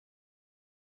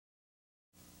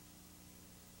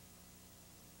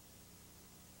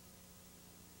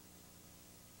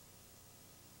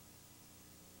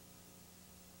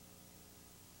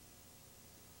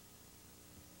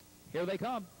Here they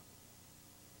come.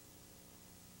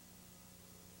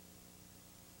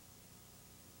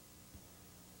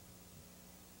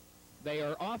 They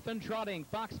are off and trotting.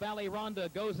 Fox Valley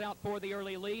Rhonda goes out for the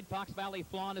early lead. Fox Valley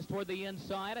Flan is toward the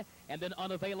inside, and then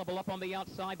Unavailable up on the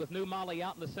outside with New Molly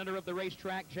out in the center of the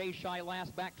racetrack. Jay Shy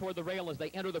last back toward the rail as they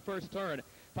enter the first turn.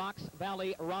 Fox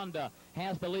Valley Rhonda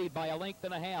has the lead by a length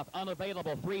and a half.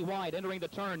 Unavailable 3 wide entering the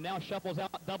turn. Now shuffles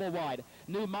out double wide.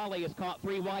 New Molly is caught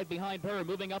 3 wide behind her,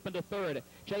 moving up into third.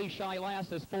 Jay Shy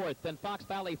last is fourth. Then Fox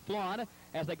Valley Flan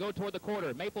as they go toward the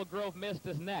quarter. Maple Grove Mist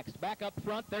is next. Back up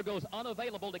front, there goes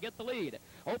Unavailable to get the lead.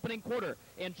 Opening quarter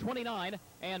in 29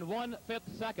 1/5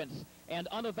 seconds. And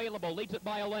Unavailable leads it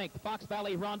by a length. Fox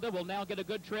Valley Rhonda will now get a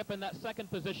good trip in that second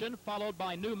position, followed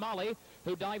by New Molly,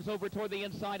 who dives over toward the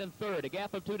inside in third. A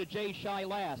gap of 2 to Jay Shy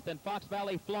last. Then Fox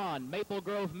Valley Flan, Maple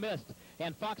Grove Mist,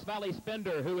 and Fox Valley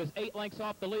Spender, who is 8 lengths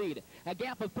off the lead. A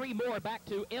gap of 3 more back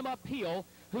to Emma Peel,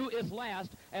 who is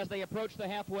last as they approach the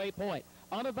halfway point.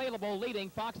 Unavailable leading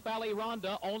Fox Valley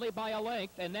Rhonda only by a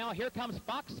length, and now here comes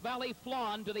Fox Valley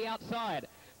Flan to the outside.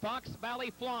 Fox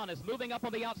Valley Flan is moving up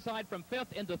on the outside from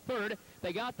 5th into 3rd.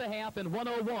 They got the half in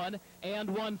 1:01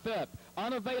 1/5.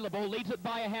 Unavailable leads it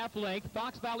by a half length.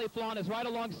 Fox Valley Flan is right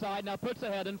alongside, now puts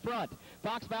ahead in front.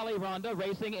 Fox Valley Rhonda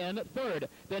racing in 3rd.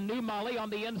 Then New Molly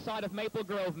on the inside of Maple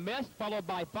Grove Mist, followed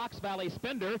by Fox Valley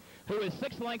Spender, who is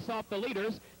 6 lengths off the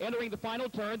leaders, entering the final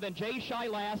turn. Then Jay Shy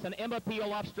last and Emma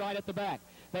Peel off stride at the back.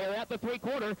 They are at the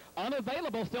 3/4.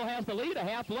 Unavailable still has the lead, a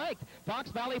half length. Fox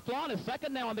Valley Flan is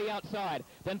second now on the outside.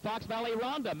 Then Fox Valley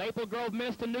Rhonda, Maple Grove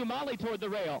Mist, and New Molly toward the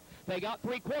rail. They got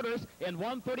 3/4 in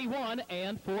 1:31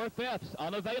 4/5.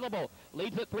 Unavailable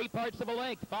leads at 3 parts of a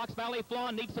length. Fox Valley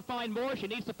Flan needs to find more. She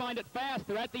needs to find it fast.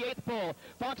 They're at the 8th pole.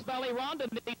 Fox Valley Rhonda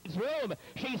needs room.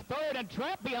 She's third and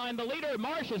trapped behind the leader.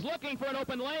 Marsh is looking for an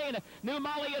open lane. New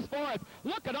Molly is fourth.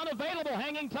 Look at Unavailable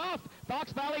hanging tough.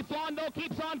 Fox Valley Flan, though,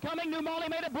 keeps on coming. New Molly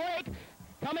made a break.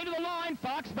 Coming to the line,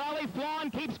 Fox Valley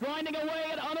Flan keeps grinding away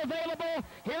at Unavailable.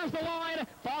 Here's the line.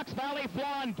 Fox Valley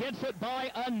Flan gets it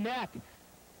by a neck.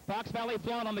 Fox Valley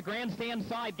Flan on the grandstand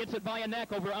side gets it by a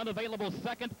neck over Unavailable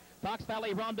second. Fox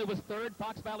Valley Rhonda was third.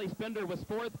 Fox Valley Spender was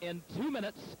fourth in 2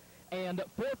 minutes and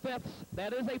 4/5.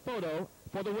 That is a photo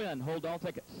for the win. Hold all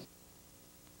tickets.